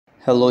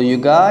Hello you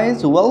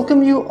guys,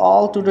 welcome you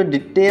all to the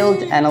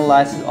detailed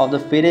analysis of the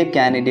Fide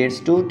Candidates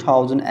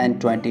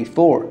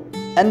 2024.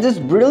 And this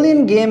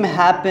brilliant game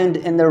happened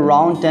in the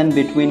round 10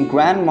 between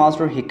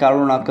Grandmaster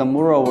Hikaru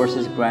Nakamura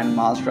versus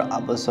Grandmaster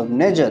Abasov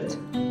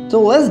Nijat. So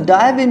let's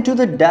dive into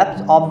the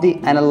depth of the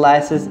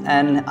analysis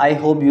and I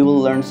hope you will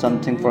learn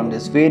something from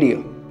this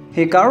video.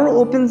 Hikaru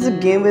opens the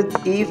game with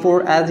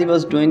e4 as he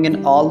was doing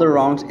in all the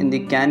rounds in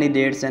the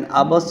candidates, and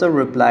Abasov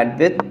replied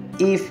with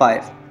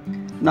e5.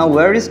 Now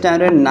very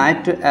standard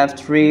knight to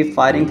f3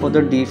 fighting for the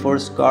d4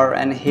 square,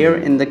 and here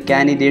in the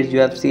candidates you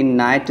have seen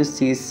knight to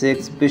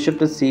c6, bishop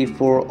to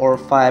c4 or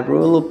 5.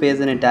 Ruolo plays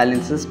an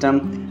Italian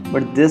system,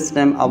 but this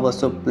time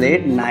Abasov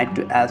played knight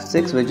to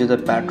f6, which is a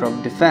pattern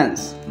of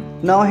defense.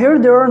 Now here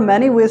there are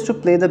many ways to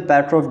play the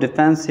pattern of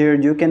defense. Here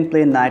you can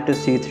play knight to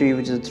c3,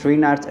 which is a 3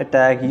 knights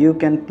attack. You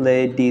can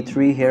play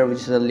d3 here, which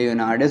is a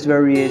Leonardo's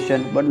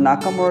variation, but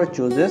Nakamura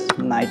chooses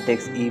knight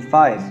takes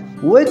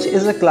e5, which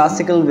is a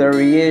classical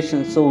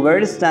variation. So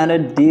very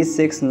standard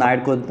d6,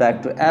 knight goes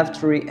back to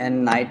f3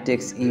 and knight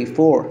takes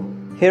e4.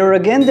 Here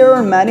again there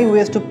are many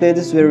ways to play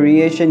this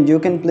variation. You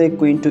can play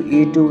queen to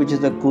e2, which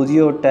is the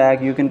Cusio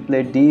attack. You can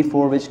play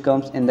d4, which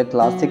comes in the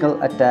classical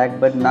attack,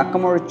 but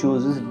Nakamura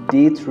chooses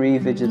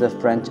d3, which is the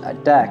French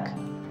attack.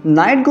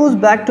 Knight goes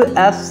back to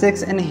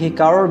f6 and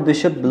Hikaru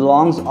bishop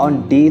belongs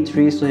on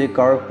d3, so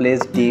Hikaru plays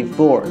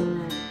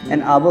d4.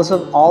 And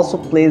Abasov also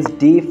plays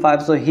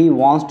d5, so he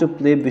wants to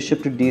play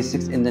bishop to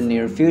d6 in the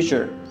near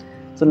future.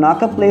 So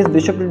Naka plays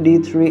bishop to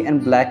d3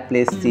 and black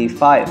plays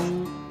c5.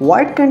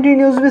 White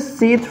continues with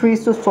c3,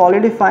 so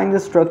solidifying the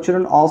structure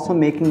and also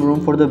making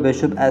room for the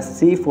bishop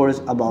as c4 is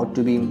about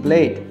to be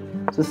played.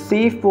 So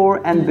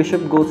c4 and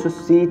bishop goes to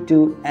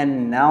c2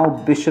 and now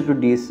bishop to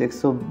d6,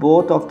 so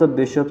both of the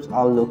bishops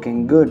are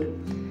looking good.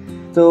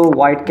 So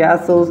white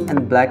castles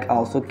and black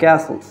also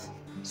castles.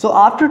 So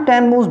after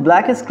 10 moves,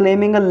 black is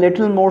claiming a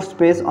little more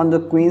space on the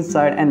queen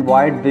side and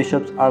white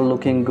bishops are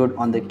looking good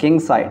on the king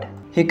side.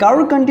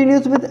 Hikaru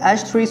continues with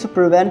h3, so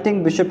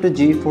preventing bishop to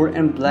g4,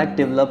 and black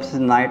develops his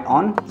knight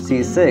on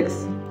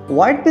c6.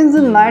 White pins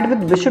the knight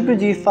with bishop to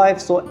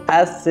g5, so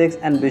s6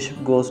 and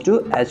bishop goes to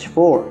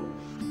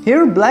h4.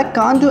 Here black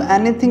can't do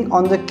anything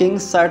on the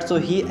king's side, so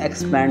he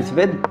expands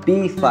with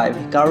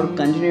b5. Hikaru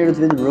continues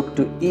with rook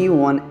to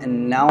e1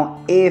 and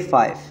now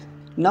a5.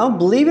 Now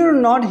believe it or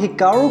not,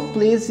 Hikaru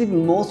plays the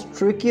most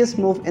trickiest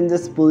move in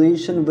this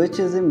position, which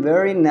is a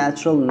very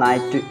natural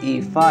knight to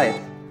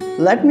e5.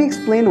 Let me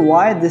explain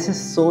why this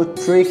is so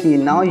tricky.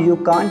 Now you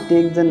can't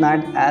take the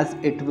knight as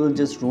it will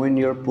just ruin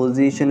your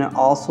position, and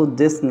also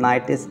this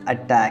knight is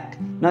attacked.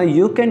 Now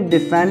you can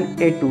defend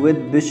it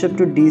with bishop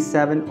to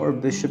d7 or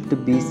bishop to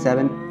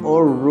b7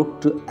 or rook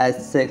to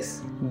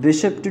h6.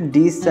 Bishop to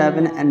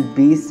d7 and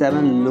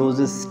b7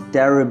 loses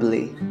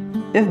terribly.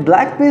 If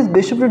black plays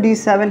bishop to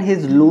d7, he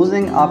is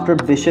losing after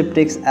bishop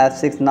takes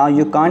f6. Now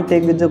you can't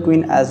take with the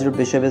queen as your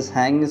bishop is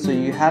hanging, so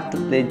you have to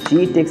play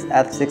g takes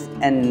f6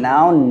 and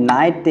now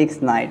knight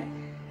takes knight.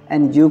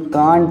 And you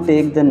can't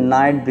take the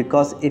knight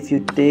because if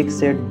you take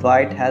it,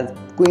 white has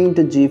queen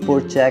to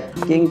g4 check,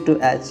 king to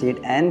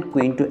h8 and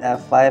queen to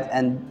f5,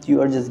 and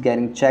you are just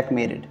getting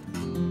checkmated.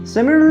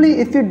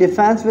 Similarly, if you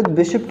defend with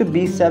bishop to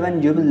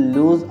b7, you will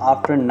lose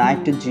after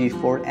knight to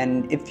g4,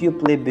 and if you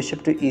play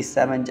bishop to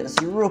e7,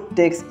 just rook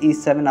takes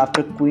e7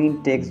 after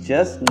queen takes,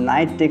 just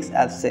knight takes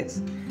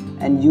f6.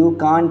 And you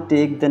can't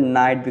take the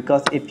knight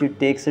because if you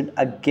takes it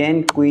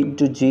again, queen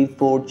to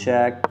g4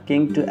 check,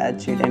 king to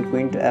h8 and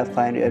queen to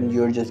f5, and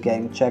you're just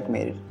getting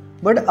checkmated.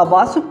 But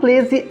Abasov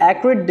plays the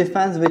accurate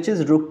defense, which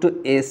is rook to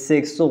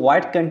a6, so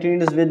white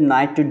continues with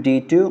knight to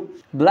d2.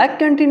 Black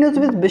continues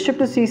with bishop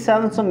to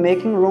c7, so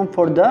making room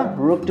for the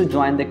rook to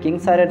join the king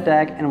side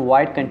attack, and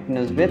white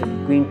continues with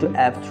queen to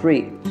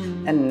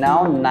f3. And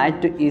now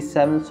knight to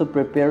e7, so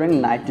preparing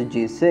knight to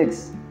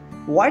g6.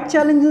 White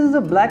challenges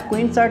the black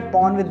queen side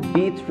pawn with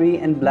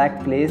b3 and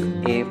black plays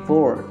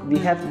a4. We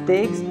have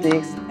takes,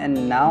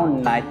 and now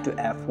knight to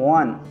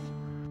f1.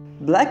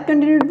 Black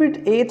continued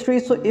with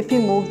a3, so if he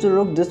moves the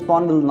rook, this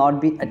pawn will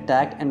not be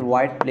attacked, and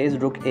white plays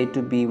rook a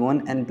to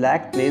b1 and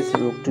black plays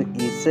rook to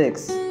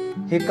e6.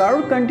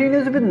 Hikaru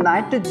continues with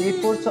knight to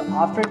g4, so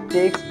after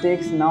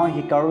takes, now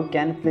Hikaru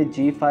can play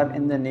g5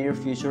 in the near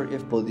future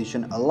if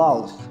position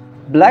allows.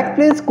 Black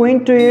plays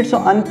queen to 8,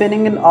 so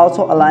unpinning and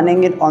also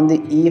aligning it on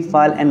the e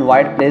file, and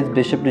white plays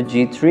bishop to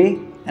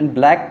g3 and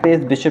black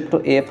plays bishop to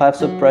a5,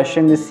 so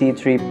pressuring the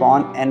c3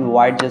 pawn, and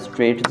white just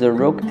trades the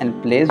rook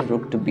and plays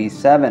rook to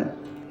b7.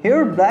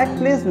 Here black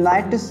plays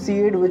knight to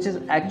c8, which is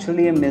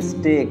actually a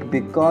mistake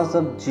because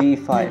of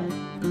g5.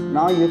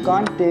 Now you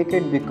can't take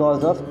it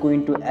because of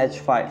queen to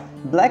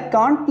h5. Black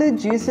can't play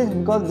g6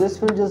 because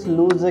this will just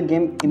lose the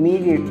game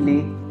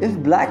immediately. If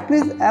black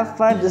plays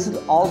f5, this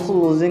is also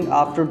losing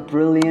after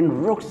brilliant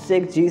rook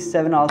takes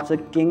g7, also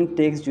king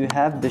takes, you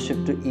have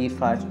bishop to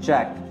e5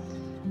 check.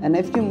 And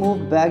if you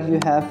move back, you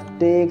have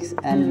takes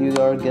and you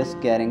are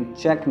just getting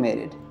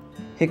checkmated.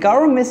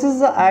 Hikaru misses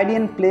the idea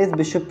and plays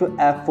bishop to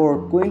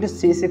f4, queen to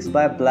c6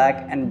 by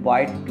black, and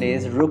white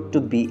plays rook to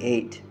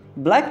b8.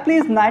 Black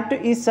plays knight to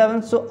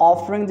e7, so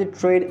offering the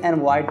trade,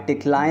 and white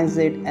declines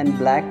it, and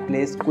black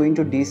plays queen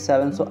to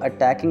d7, so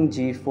attacking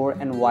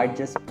g4, and white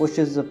just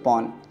pushes the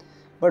pawn.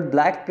 But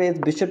black plays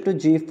bishop to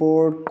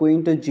g4,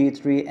 queen to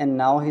g3, and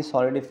now he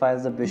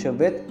solidifies the bishop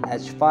with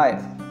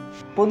h5.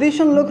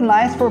 Position look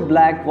nice for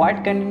black.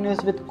 White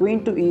continues with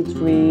queen to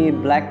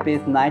e3, black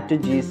plays knight to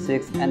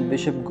g6, and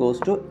bishop goes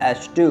to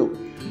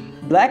h2.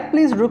 Black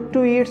plays rook to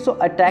e8, so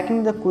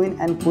attacking the queen,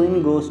 and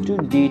queen goes to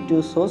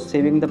d2, so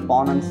saving the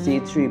pawn on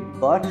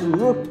c3. But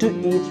rook to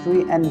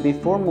e3, and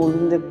before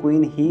moving the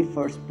queen, he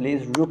first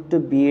plays rook to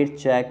b8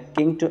 check,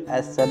 king to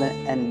s7,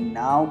 and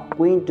now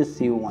queen to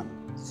c1.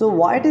 So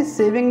white is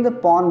saving the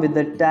pawn with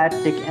the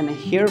tactic, and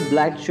here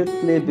black should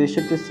play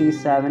bishop to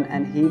c7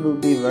 and he will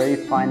be very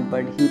fine,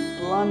 but he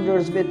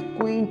blunders with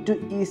queen to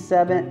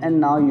e7, and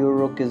now your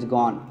rook is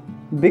gone.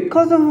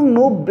 Because of a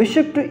move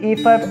bishop to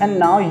e5, and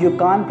now you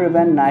can't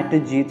prevent knight to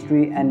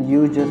g3, and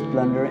you just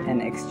blunder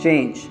in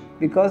exchange.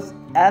 Because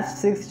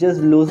f6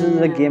 just loses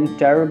the game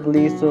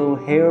terribly, so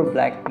here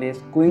black plays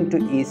queen to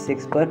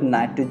e6 but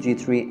knight to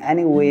g3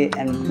 anyway,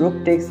 and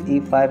rook takes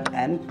e5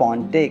 and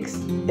pawn takes.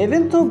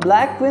 Even though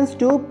black wins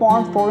 2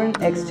 pawns for an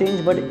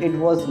exchange, but it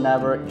was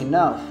never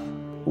enough.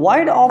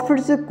 White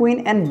offers the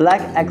queen and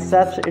black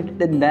accepts it,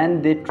 and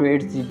then they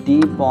trade the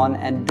d pawn,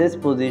 and this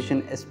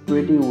position is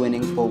pretty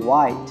winning for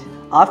white.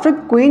 After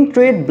queen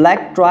trade,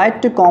 black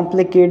tried to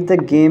complicate the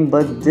game,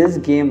 but this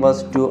game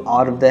was too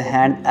out of the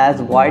hand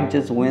as white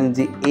just wins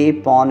the a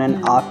pawn,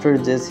 and after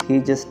this he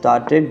just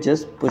started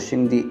just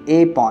pushing the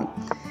a pawn.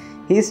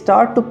 He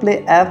started to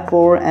play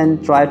f4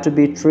 and tried to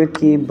be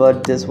tricky,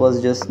 but this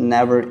was just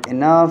never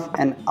enough,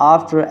 and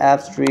after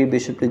f3,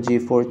 bishop to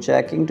g4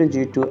 check, king to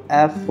g2,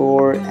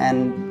 f4,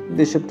 and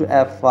bishop to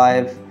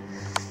f5,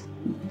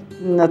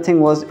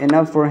 nothing was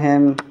enough for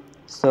him.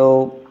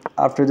 So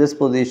after this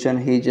position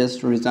he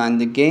just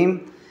resigned the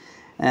game,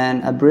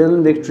 and a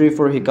brilliant victory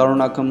for Hikaru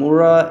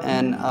Nakamura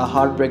and a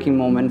heartbreaking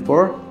moment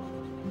for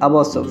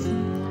Abasov.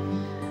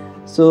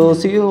 So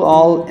see you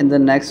all in the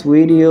next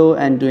video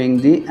and doing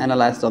the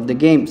analysis of the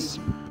games.